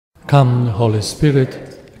Come, Holy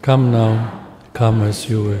Spirit, come now, come as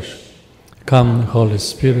you wish. Come, Holy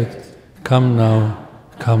Spirit, come now,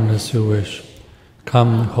 come as you wish.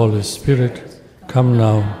 Come, Holy Spirit, come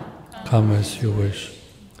now, come as you wish.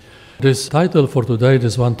 This title for today,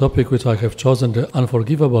 this one topic which I have chosen, the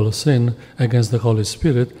unforgivable sin against the Holy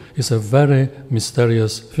Spirit, is a very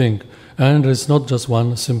mysterious thing. And there is not just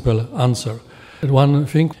one simple answer. One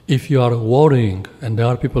thing, if you are worrying, and there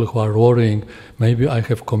are people who are worrying, maybe I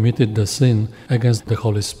have committed the sin against the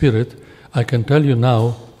Holy Spirit, I can tell you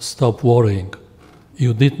now, stop worrying.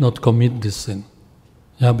 You did not commit this sin.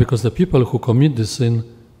 Yeah, because the people who commit this sin,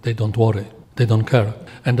 they don't worry, they don't care.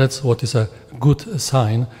 And that's what is a good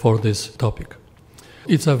sign for this topic.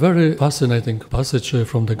 It's a very fascinating passage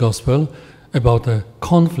from the Gospel about a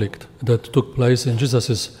conflict that took place in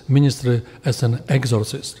Jesus' ministry as an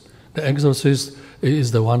exorcist. The exorcist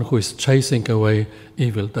is the one who is chasing away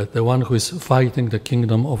evil, the one who is fighting the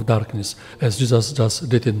kingdom of darkness, as Jesus just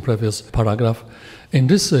did in previous paragraph. In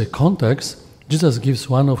this context, Jesus gives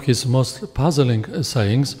one of his most puzzling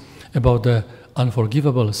sayings about the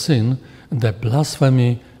unforgivable sin, the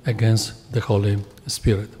blasphemy against the Holy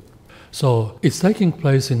Spirit. So it's taking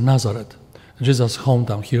place in Nazareth, Jesus'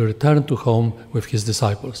 hometown. He returned to home with his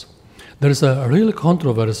disciples. There is a real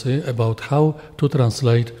controversy about how to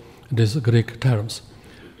translate these Greek terms.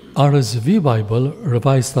 RSV Bible,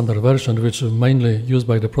 Revised Standard Version, which is mainly used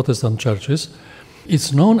by the Protestant churches,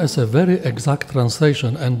 it's known as a very exact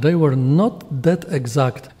translation, and they were not that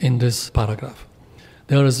exact in this paragraph.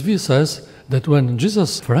 The RSV says that when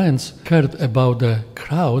Jesus' friends heard about the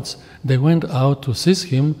crowds, they went out to seize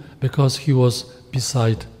him because he was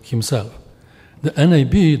beside himself. The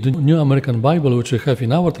NAB, the New American Bible, which we have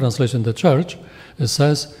in our translation in the church,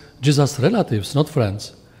 says Jesus' relatives, not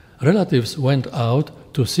friends. Relatives went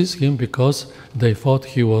out to seize him because they thought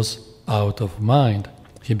he was out of mind.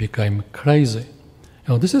 He became crazy.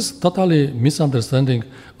 This is totally misunderstanding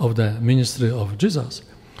of the ministry of Jesus.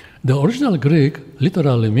 The original Greek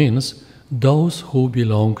literally means those who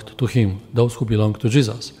belonged to him, those who belonged to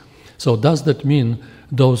Jesus. So does that mean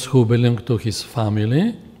those who belong to his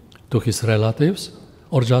family, to his relatives,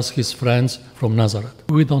 or just his friends from Nazareth?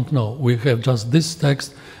 We don't know. We have just this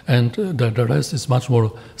text, and the rest is much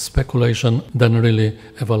more speculation than really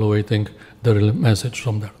evaluating the real message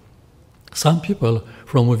from there. Some people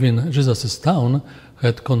from within Jesus' town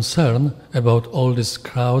had concern about all these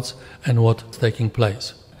crowds and what's taking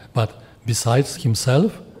place. But besides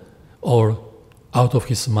himself, or out of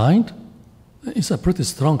his mind, it's a pretty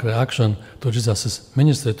strong reaction to Jesus'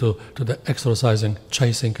 ministry, to the exorcising,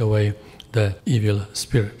 chasing away the evil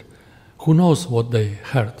spirit. Who knows what they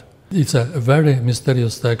heard? It's a very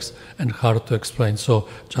mysterious text and hard to explain. So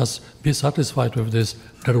just be satisfied with this.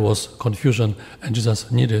 There was confusion and Jesus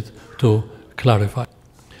needed to clarify.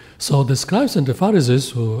 So the scribes and the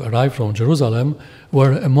Pharisees who arrived from Jerusalem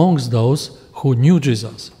were amongst those who knew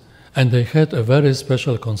Jesus. And they had a very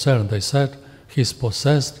special concern. They said, he's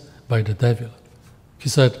possessed by the devil. He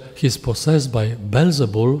said, he's possessed by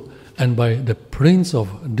Beelzebul, and by the prince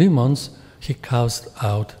of demons, he cast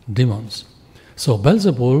out demons. So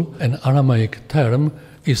Beelzebul, an Aramaic term,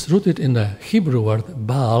 is rooted in the Hebrew word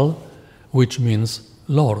Baal, which means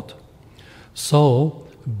Lord. So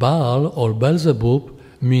Baal or Beelzebub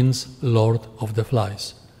means Lord of the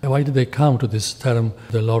Flies. Why did they come to this term,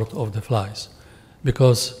 the Lord of the Flies?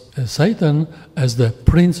 Because Satan, as the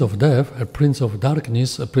prince of death, a prince of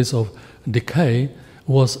darkness, a prince of decay,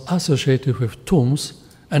 was associated with tombs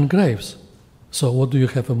and graves. So what do you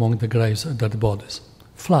have among the graves, dead bodies?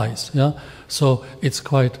 Flies, yeah? So it's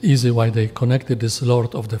quite easy why they connected this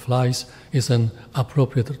Lord of the Flies is an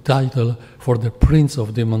appropriate title for the prince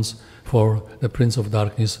of demons, for the prince of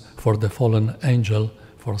darkness, for the fallen angel,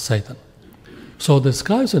 for Satan. So the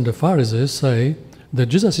scribes and the Pharisees say that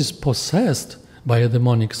Jesus is possessed by a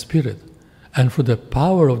demonic spirit, and through the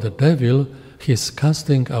power of the devil, he is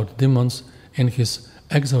casting out demons in his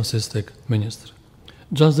exorcistic ministry.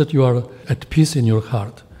 Just that you are at peace in your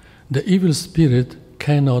heart. The evil spirit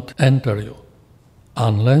cannot enter you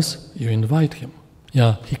unless you invite him.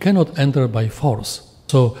 Yeah, he cannot enter by force.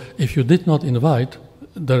 So if you did not invite,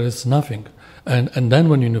 there is nothing. And then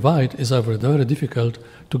when you invite, it's very difficult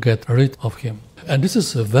to get rid of him. And this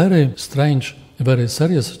is a very strange, very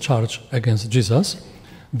serious charge against Jesus,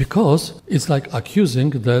 because it's like accusing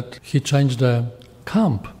that he changed the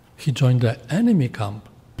camp. He joined the enemy camp,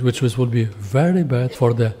 which would be very bad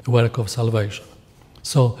for the work of salvation.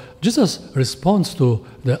 So Jesus responds to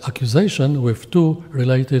the accusation with two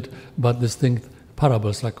related but distinct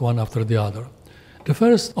parables, like one after the other. The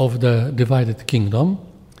first of the divided kingdom,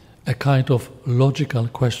 a kind of logical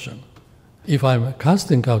question. If I'm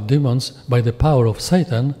casting out demons by the power of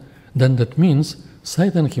Satan, then that means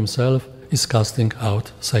Satan himself is casting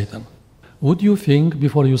out Satan. Would you think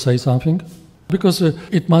before you say something? Because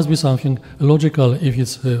it must be something logical if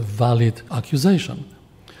it's a valid accusation.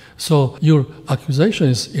 So your accusation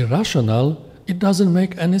is irrational, it doesn't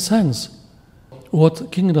make any sense.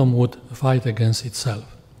 What kingdom would fight against itself?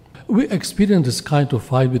 We experience this kind of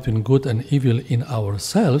fight between good and evil in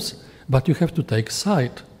ourselves, but you have to take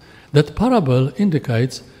side. That parable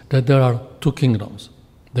indicates that there are two kingdoms,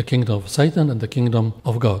 the kingdom of Satan and the kingdom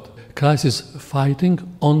of God. Christ is fighting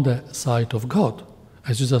on the side of God,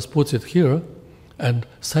 as Jesus puts it here, and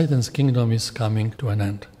Satan's kingdom is coming to an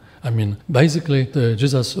end. Basically,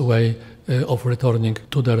 Jesus' way of returning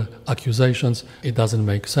to their accusations, it doesn't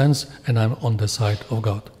make sense, and I'm on the side of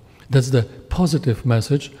God. That's the positive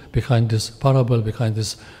message behind this parable, behind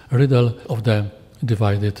this riddle of the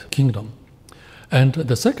divided kingdom. And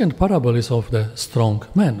the second parable is of the strong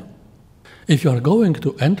man. If you are going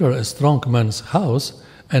to enter a strong man's house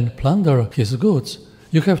and plunder his goods,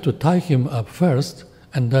 you have to tie him up first,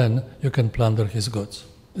 and then you can plunder his goods.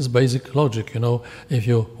 It's basic logic, If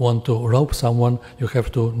you want to rob someone, you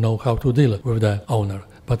have to know how to deal with the owner.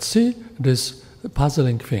 But see this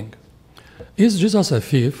puzzling thing. Is Jesus a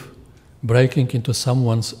thief breaking into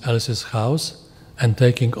someone else's house and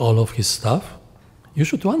taking all of his stuff? You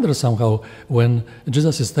should wonder somehow when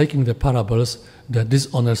Jesus is taking the parables, the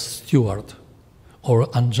dishonest steward or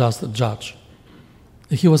unjust judge.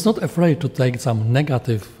 He was not afraid to take some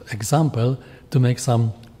negative example to make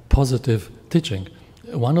some positive teaching.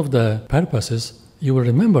 One of the purposes, you will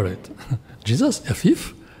remember it. Jesus, a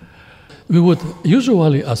thief? We would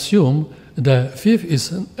usually assume the thief is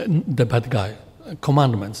the bad guy.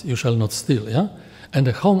 Commandments, you shall not steal, yeah? And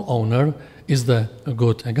the homeowner is the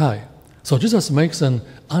good guy. So Jesus makes an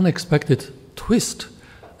unexpected twist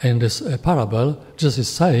in this parable. Jesus is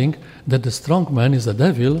saying that the strong man is the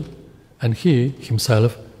devil and he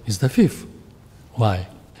himself is the thief. Why?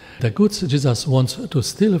 The goods Jesus wants to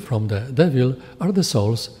steal from the devil are the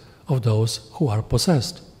souls of those who are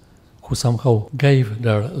possessed, who somehow gave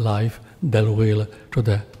their life, their will to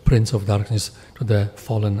the prince of darkness, to the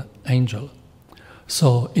fallen angel.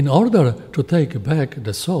 So in order to take back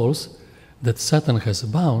the souls that Satan has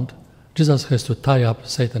bound, Jesus has to tie up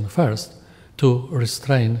Satan first, to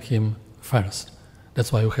restrain him first.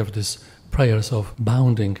 That's why you have these prayers of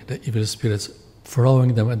bounding the evil spirits,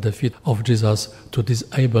 throwing them at the feet of Jesus to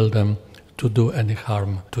disable them to do any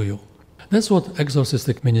harm to you. That's what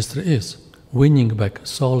exorcistic ministry is, winning back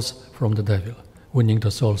souls from the devil, winning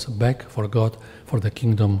the souls back for God, for the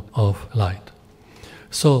kingdom of light.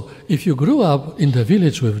 So if you grew up in the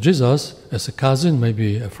village with Jesus as a cousin,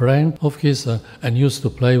 maybe a friend of his, and used to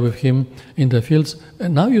play with him in the fields,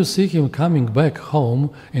 and now you see him coming back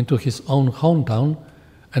home into his own hometown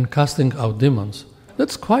and casting out demons.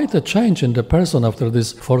 That's quite a change in the person after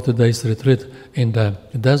this 40 days retreat in the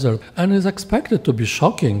desert, and is expected to be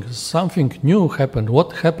shocking. Something new happened.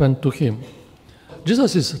 What happened to him?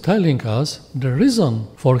 Jesus is telling us the reason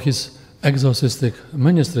for his exorcistic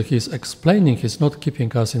ministry. He is explaining, he's not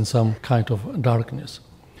keeping us in some kind of darkness.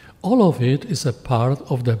 All of it is a part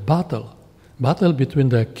of the battle between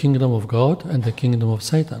the kingdom of God and the kingdom of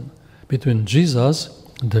Satan, between Jesus,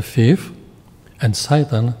 the thief, and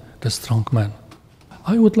Satan, the strong man.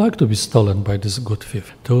 I would like to be stolen by this good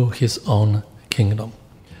thief to his own kingdom.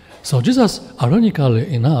 So Jesus,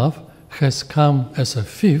 ironically enough, has come as a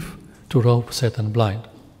thief to rob Satan blind.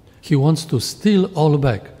 He wants to steal all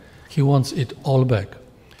back. He wants it all back.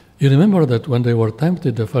 You remember that when they were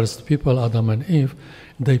tempted, the first people, Adam and Eve,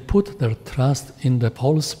 they put their trust in the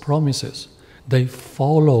false promises. They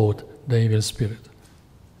followed the evil spirit.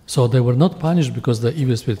 So they were not punished because the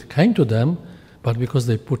evil spirit came to them, but because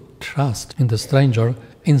they put trust in the stranger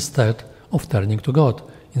instead of turning to God,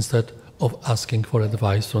 instead of asking for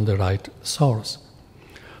advice from the right source.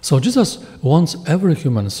 So Jesus wants every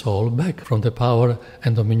human soul back from the power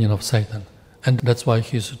and dominion of Satan. And that's why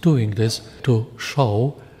he's doing this, to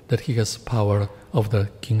show that he has power of the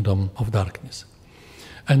kingdom of darkness.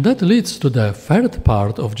 And that leads to the third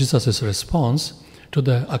part of Jesus' response to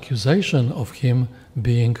the accusation of him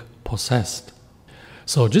being possessed.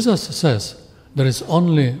 So Jesus says there is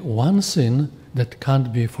only one sin that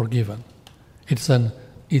can't be forgiven. It's an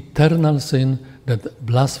eternal sin, that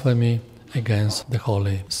blasphemy against the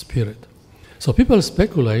Holy Spirit. So people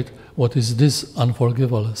speculate what is this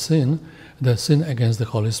unforgivable sin, the sin against the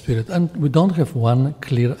Holy Spirit. And we don't have one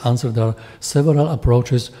clear answer. There are several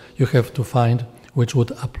approaches you have to find which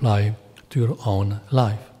would apply to your own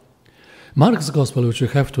life. Mark's Gospel, which we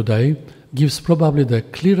have today, gives probably the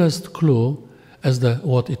clearest clue as to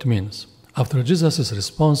what it means. After Jesus'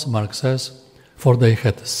 response, Mark says, "For they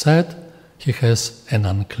had said, he has an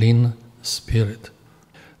unclean spirit."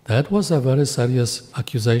 That was a very serious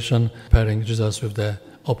accusation, pairing Jesus with the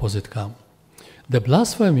opposite camp. The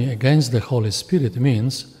blasphemy against the Holy Spirit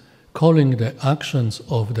means calling the actions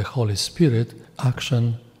of the Holy Spirit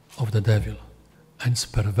action of the devil. And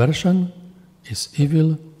perversion is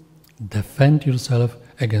evil. Defend yourself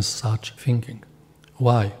against such thinking.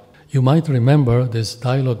 Why? You might remember this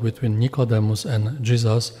dialogue between Nicodemus and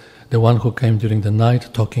Jesus, the one who came during the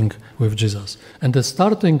night talking with Jesus. And the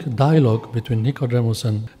starting dialogue between Nicodemus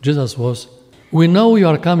and Jesus was, "We know you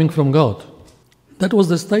are coming from God." That was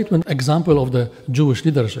the statement example of the Jewish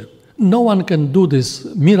leadership. No one can do these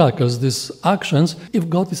miracles, these actions, if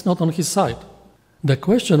God is not on his side. The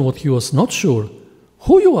question, what he was not sure,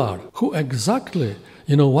 who you are, who exactly,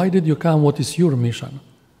 why did you come, what is your mission?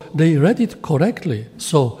 They read it correctly.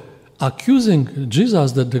 So accusing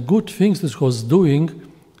Jesus that the good things that he was doing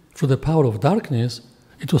through the power of darkness,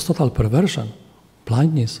 it was total perversion,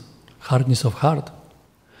 blindness, hardness of heart.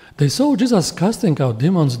 They saw Jesus casting out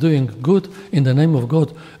demons, doing good in the name of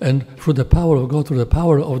God and through the power of God, through the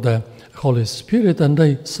power of the Holy Spirit, and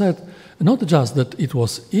they said not just that it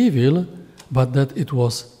was evil, but that it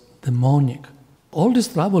was demonic. All this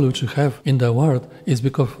trouble which you have in the world is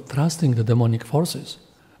because of trusting the demonic forces.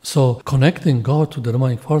 So connecting God to the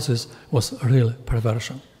demonic forces was real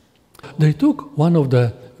perversion. They took one of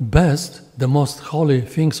the best, the most holy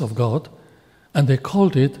things of God, and they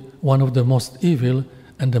called it one of the most evil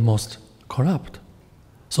and the most corrupt.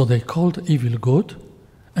 So they called evil good,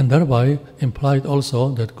 and thereby implied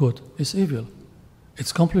also that good is evil.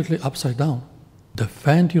 It's completely upside down.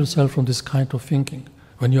 Defend yourself from this kind of thinking.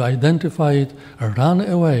 When you identify it, run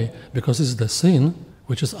away, because it's the sin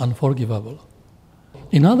which is unforgivable.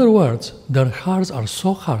 In other words, their hearts are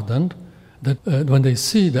so hardened that when they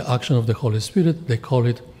see the action of the Holy Spirit, they call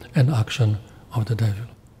it an action of the devil.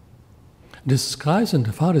 The scribes and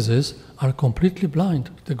the Pharisees are completely blind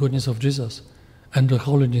to the goodness of Jesus and the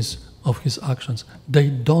holiness of his actions. They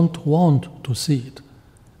don't want to see it,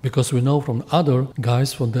 because we know from other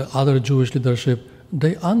guys, from the other Jewish leadership,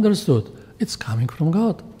 they understood it's coming from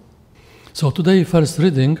God. So today, first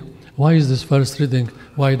reading, why is this first reading?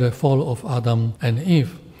 Why the fall of Adam and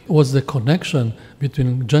Eve? What's the connection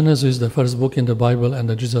between Genesis, the first book in the Bible,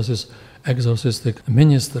 and Jesus' exorcistic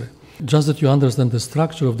ministry? Just that you understand the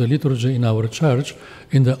structure of the liturgy in our church,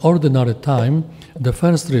 in the ordinary time, the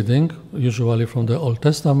first reading, usually from the Old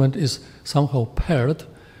Testament, is somehow paired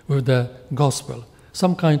with the Gospel.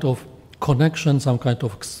 Some kind of connection, some kind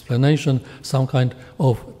of explanation, some kind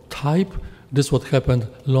of type. This what happened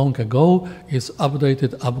long ago is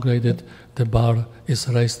updated, upgraded. The bar is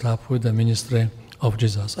raised up with the ministry of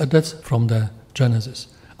Jesus. And that's from the Genesis.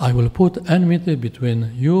 I will put enmity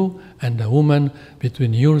between you and the woman,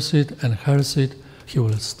 between your seed and her seed. He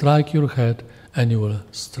will strike your head, and you will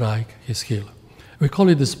strike his heel. We call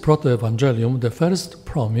it this proto-evangelium, the first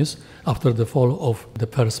promise after the fall of the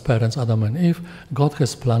first parents, Adam and Eve. God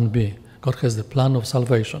has plan B. God has the plan of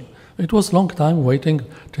salvation. It was a long time waiting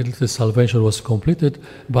till the salvation was completed,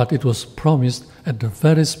 but it was promised at the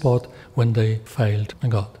very spot when they failed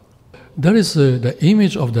God. There is the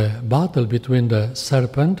image of the battle between the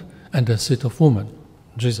serpent and the seed of woman,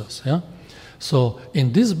 Jesus. Yeah? So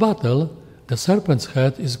in this battle, the serpent's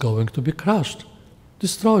head is going to be crushed,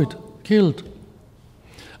 destroyed, killed.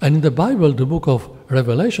 And in the Bible, the book of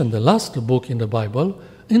Revelation, the last book in the Bible,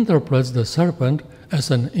 interprets the serpent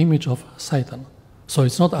as an image of Satan. So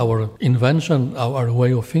it's not our invention, our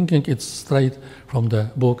way of thinking, it's straight from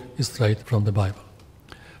the book, it's straight from the Bible.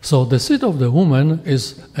 So the seed of the woman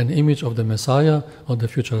is an image of the Messiah, or the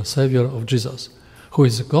future Savior of Jesus, who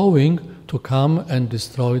is going to come and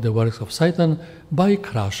destroy the works of Satan by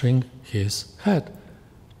crushing his head,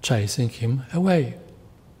 chasing him away.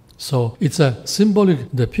 So it's a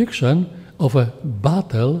symbolic depiction of a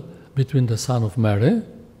battle between the son of Mary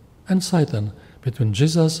and Satan, between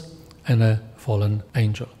Jesus and a fallen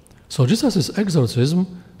angel. So Jesus'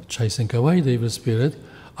 exorcism, chasing away the evil spirit,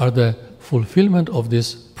 are the fulfillment of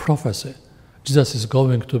this prophecy. Jesus is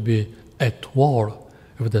going to be at war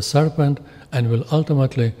with the serpent and will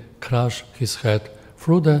ultimately crush his head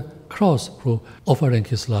through the cross, through offering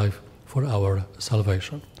his life for our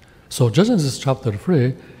salvation. So Genesis chapter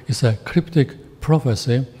 3 is a cryptic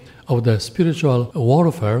prophecy of the spiritual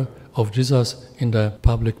warfare of Jesus in the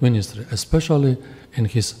public ministry, especially in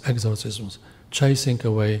his exorcisms, chasing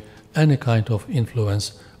away any kind of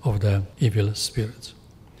influence of the evil spirits.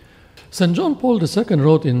 St. John Paul II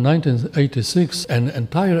wrote in 1986 an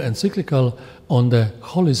entire encyclical on the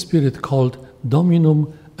Holy Spirit called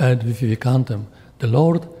Dominum et Vivificantem, the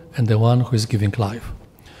Lord and the one who is giving life.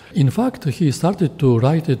 In fact, he started to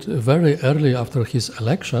write it very early after his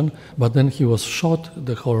election, but then he was shot,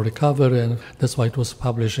 the whole recovery, and that's why it was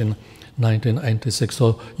published in 1996.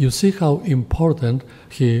 So you see how important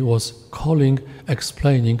he was calling,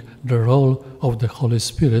 explaining the role of the Holy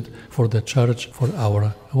Spirit for the Church, for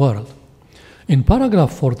our world. In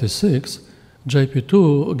paragraph 46,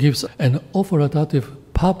 JP2 gives an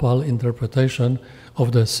authoritative papal interpretation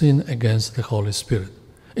of the sin against the Holy Spirit.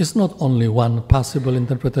 It's not only one possible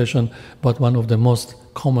interpretation, but one of the most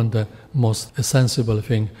common, the most sensible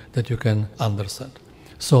thing that you can understand.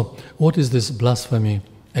 So, what is this blasphemy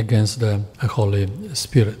against the Holy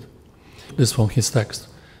Spirit? This from his text.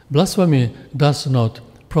 Blasphemy does not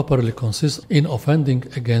properly consist in offending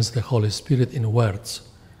against the Holy Spirit in words,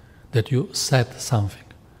 that you said something.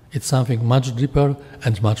 It's something much deeper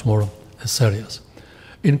and much more serious.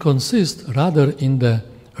 It consists rather in the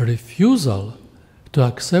refusal to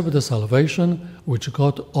accept the salvation which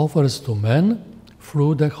God offers to man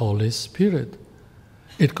through the Holy Spirit.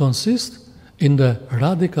 It consists in the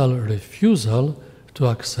radical refusal to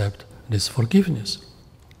accept this forgiveness.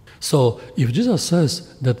 So, if Jesus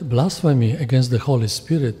says that blasphemy against the Holy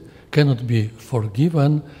Spirit cannot be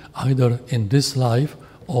forgiven either in this life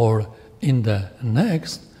or in the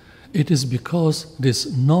next, it is because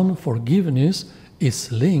this non-forgiveness is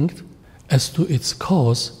linked as to its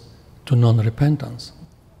cause to non-repentance.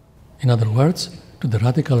 In other words, to the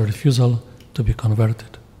radical refusal to be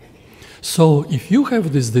converted. So if you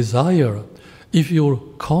have this desire, if your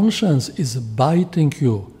conscience is biting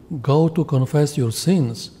you, go to confess your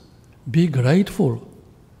sins, be grateful.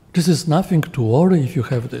 This is nothing to worry if you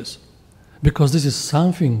have this, because this is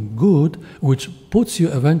something good which puts you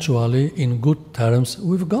eventually in good terms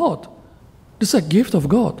with God. This is a gift of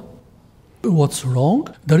God. What's wrong?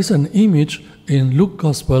 There is an image in Luke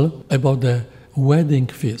Gospel about the wedding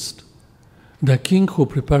feast. The king who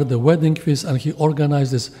prepared the wedding feast, and he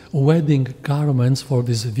organized these wedding garments for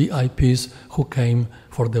these VIPs who came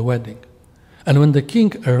for the wedding. And when the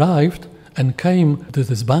king arrived and came to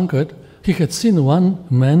this banquet, he had seen one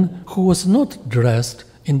man who was not dressed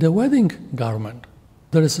in the wedding garment.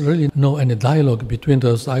 There is really no any dialogue between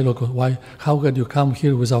those dialogue. How had you come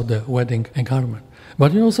here without the wedding garment?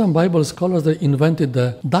 But some Bible scholars, they invented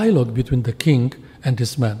the dialogue between the king and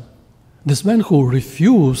this man. This man who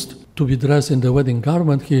refused to be dressed in the wedding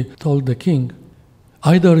garment, he told the king,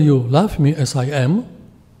 either you love me as I am,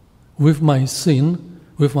 with my sin,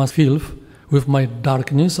 with my filth, with my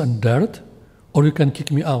darkness and dirt, or you can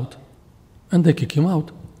kick me out. And they kick him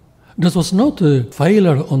out. This was not a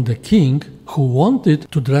failure on the king who wanted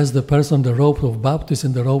to dress the person in the robe of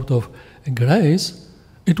baptism, in the robe of grace.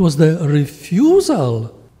 It was the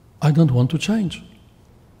refusal. I don't want to change.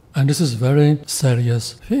 And this is a very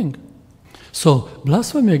serious thing. So,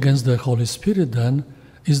 blasphemy against the Holy Spirit then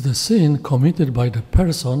is the sin committed by the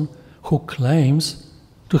person who claims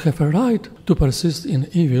to have a right to persist in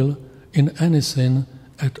evil, in any sin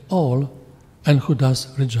at all, and who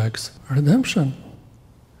thus rejects redemption.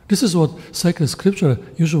 This is what sacred scripture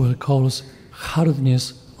usually calls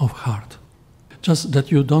hardness of heart. Just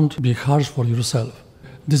that you don't be harsh for yourself.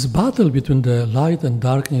 This battle between the light and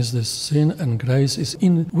darkness, this sin and grace, is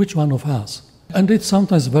in which one of us. And it's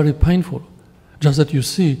sometimes very painful. Just that you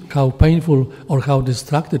see how painful or how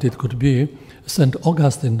distracted it could be. St.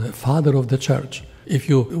 Augustine, the father of the church. If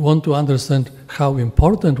you want to understand how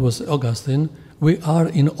important was Augustine, we are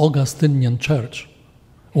in Augustinian church.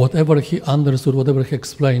 Whatever he understood, whatever he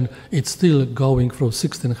explained, it's still going through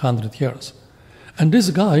 1600 years. And this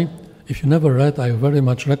guy, if you never read, I very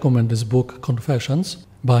much recommend this book, Confessions,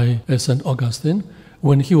 by St. Augustine.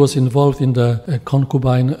 When he was involved in the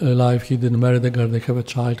concubine life, he didn't marry the girl, they have a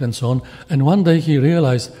child and so on. And one day he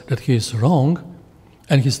realized that he is wrong,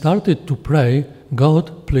 and he started to pray,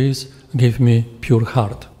 God, please give me pure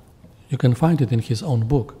heart. You can find it in his own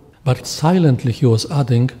book. But silently he was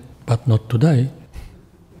adding, but not today.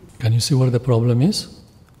 Can you see where the problem is?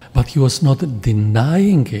 But he was not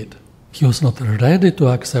denying it. He was not ready to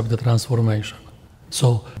accept the transformation.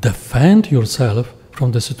 So defend yourself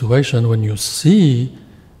from the situation when you see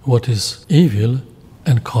what is evil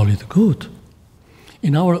and call it good.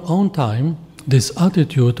 In our own time, this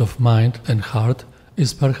attitude of mind and heart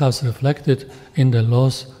is perhaps reflected in the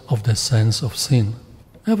loss of the sense of sin.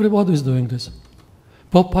 Everybody is doing this.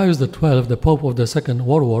 Pope Pius XII, the Pope of the Second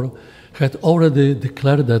World War, had already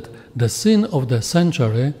declared that the sin of the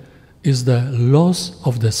century is the loss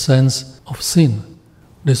of the sense of sin.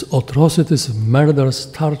 These atrocities,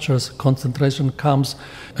 murders, tortures, concentration camps,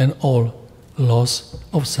 and all loss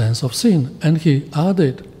of sense of sin. And he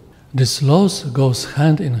added, this loss goes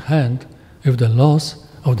hand in hand with the loss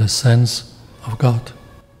of the sons of God.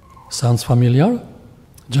 Sounds familiar?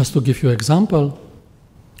 Just to give you an example,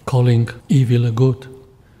 calling evil good.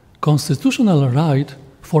 Constitutional right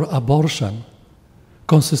for abortion.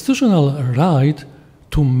 Constitutional right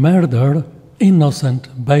to murder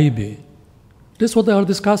innocent baby. This is what they are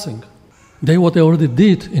discussing. What they already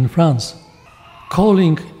did in France.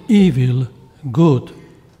 Calling evil good.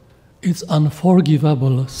 It's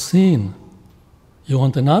unforgivable sin. You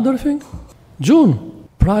want another thing? June,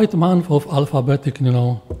 Pride Month of alphabetic,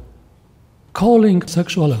 calling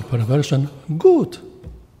sexual perversion good.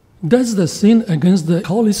 That's the sin against the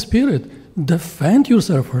Holy Spirit. Defend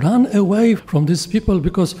yourself, run away from these people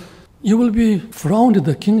because you will be thrown in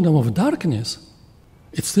the kingdom of darkness.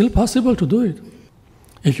 It's still possible to do it.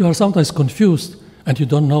 If you are sometimes confused and you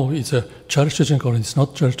don't know it's a church teaching or it's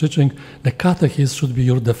not church teaching, the catechism should be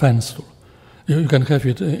your defense tool. You can have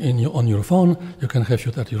it on your phone, you can have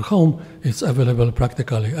it at your home, it's available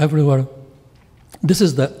practically everywhere. This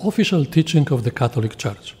is the official teaching of the Catholic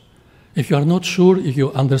Church. If you are not sure, if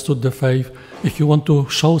you understood the faith, if you want to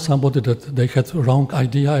show somebody that they had wrong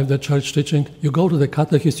idea of the church teaching, you go to the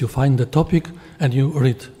catechism, you find the topic, and you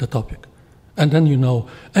read the topic. And then you know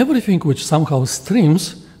everything which somehow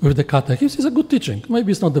streams with the catechism is a good teaching.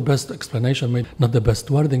 Maybe it's not the best explanation, maybe not the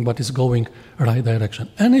best wording, but it's going right direction.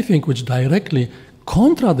 Anything which directly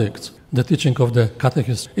contradicts the teaching of the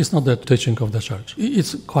catechism is not the teaching of the church.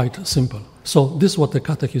 It's quite simple. So this is what the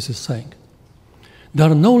catechism is saying. There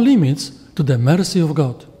are no limits to the mercy of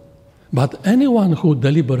God. But anyone who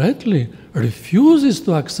deliberately refuses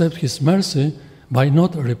to accept his mercy by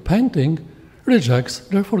not repenting rejects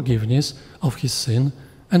the forgiveness of his sin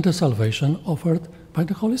and the salvation offered by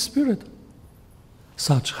the Holy Spirit.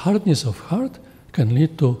 Such hardness of heart can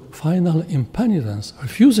lead to final impenitence,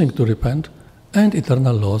 refusing to repent, and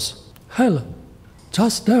eternal loss, hell.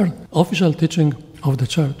 Just there, official teaching of the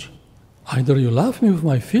church. Either you love me with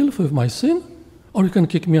my filth, with my sin, or you can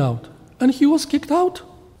kick me out. And he was kicked out.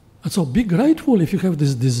 And so be grateful if you have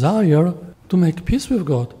this desire to make peace with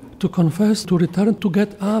God, to confess, to return, to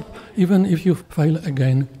get up, even if you fail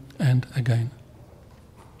again and again.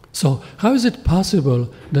 So how is it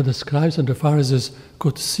possible that the scribes and the Pharisees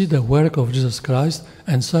could see the work of Jesus Christ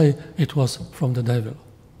and say it was from the devil?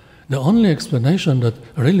 The only explanation that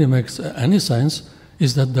really makes any sense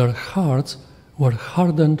is that their hearts were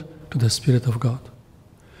hardened to the Spirit of God.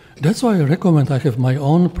 That's why I recommend I have my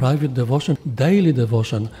own private devotion, daily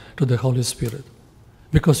devotion to the Holy Spirit.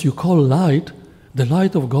 Because you call light, the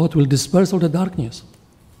light of God will disperse all the darkness.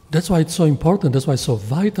 That's why it's so important, that's why it's so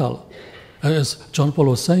vital. As John Paul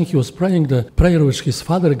was saying, he was praying the prayer which his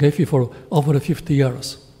father gave him for over 50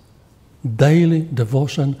 years. Daily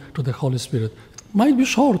devotion to the Holy Spirit. Might be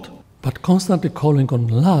short, but constantly calling on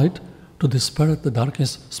light to disperse the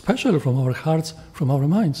darkness, especially from our hearts, from our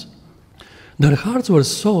minds. Their hearts were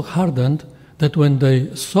so hardened that when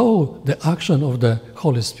they saw the action of the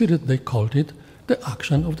Holy Spirit, they called it the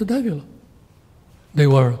action of the devil. They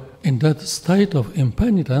were in that state of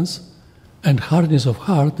impenitence and hardness of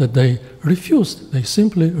heart that they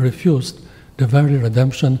simply refused the very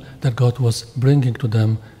redemption that God was bringing to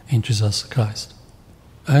them in Jesus Christ.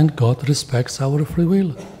 And God respects our free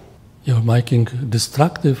will. You're making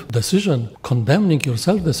destructive decision, condemning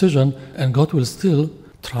yourself decision, and God will still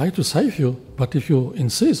try to save you, but if you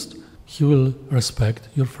insist, He will respect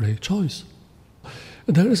your free choice.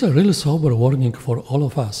 There is a really sober warning for all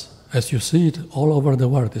of us, as you see it all over the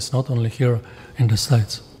world. It's not only here in the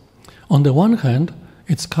States. On the one hand,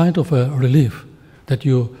 it's kind of a relief that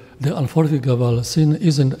the unforgivable sin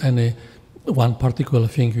isn't any one particular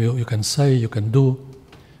thing you can say, you can do.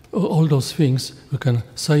 All those things you can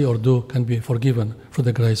say or do can be forgiven through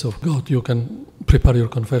the grace of God. You can prepare your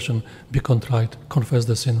confession, be contrite, confess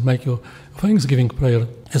the sin, make your thanksgiving prayer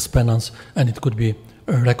as penance, and it could be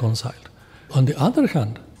reconciled. On the other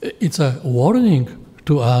hand, it's a warning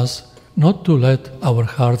to us not to let our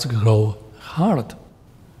hearts grow hard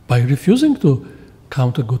by refusing to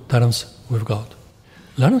come to good terms with God.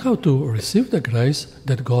 Learn how to receive the grace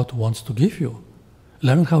that God wants to give you.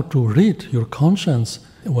 Learn how to read your conscience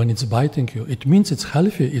when it's biting you. It means it's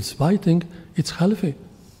healthy. It's biting, it's healthy.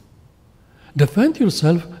 Defend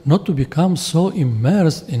yourself not to become so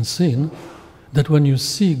immersed in sin that when you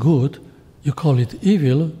see good, you call it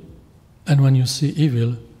evil, and when you see evil,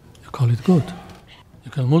 you call it good.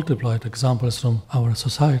 You can multiply examples from our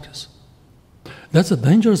societies. That's a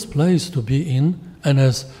dangerous place to be in, and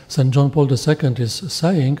as St. John Paul II is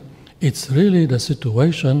saying, it's really the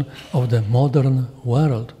situation of the modern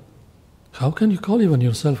world. How can you call even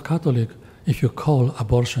yourself Catholic if you call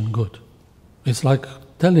abortion good? It's like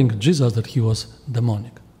telling Jesus that he was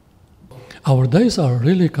demonic. Our days are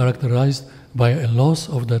really characterized by a loss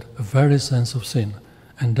of that very sense of sin,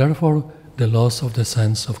 and therefore the loss of the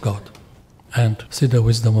sense of God. And see the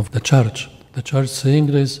wisdom of the Church. The Church, seeing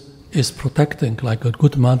this, is protecting, like a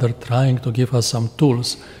good mother, trying to give us some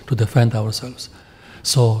tools to defend ourselves.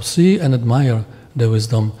 So see and admire the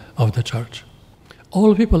wisdom of the Church.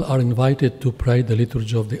 All people are invited to pray the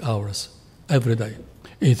Liturgy of the Hours every day.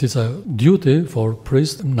 It is a duty for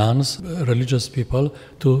priests, nuns, religious people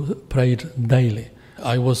to pray it daily.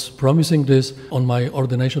 I was promising this on my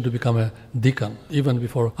ordination to become a deacon, even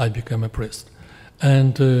before I became a priest.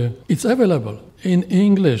 And it's available in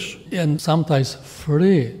English and sometimes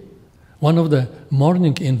free. One of the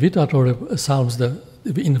morning invitatory psalms,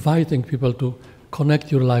 inviting people to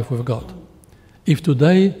connect your life with God. If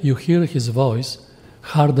today you hear His voice,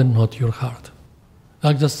 harden not your heart.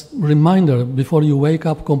 Like just reminder, before you wake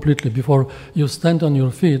up completely, before you stand on your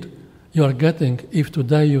feet, you are getting, if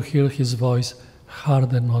today you hear His voice,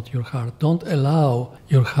 harden not your heart. Don't allow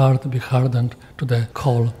your heart to be hardened to the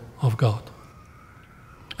call of God.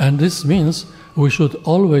 And this means we should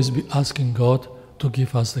always be asking God to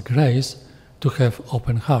give us the grace to have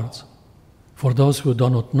open hearts. For those who do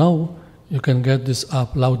not know, you can get this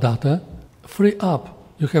app, Laudate, free app.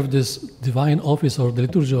 You have this divine office or the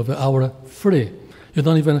liturgy of the hour free. You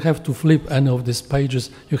don't even have to flip any of these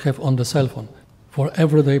pages you have on the cell phone for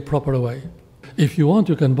everyday proper way. If you want,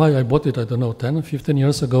 you can buy, I bought it, 10, 15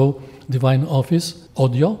 years ago, Divine Office,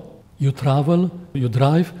 audio. You travel, you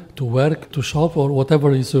drive to work, to shop, or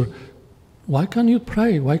whatever is your... Why can't you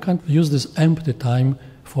pray? Why can't you use this empty time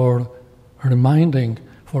for reminding,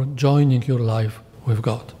 for joining your life with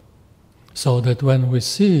God? So that when we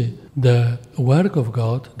see the work of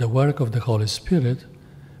God, the work of the Holy Spirit,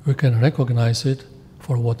 we can recognize it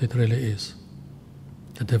for what it really is.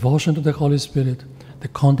 The devotion to the Holy Spirit, the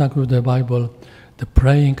contact with the Bible, the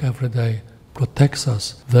praying every day protects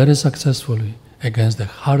us very successfully against the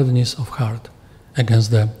hardness of heart, against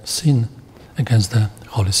the sin, against the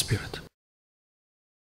Holy Spirit.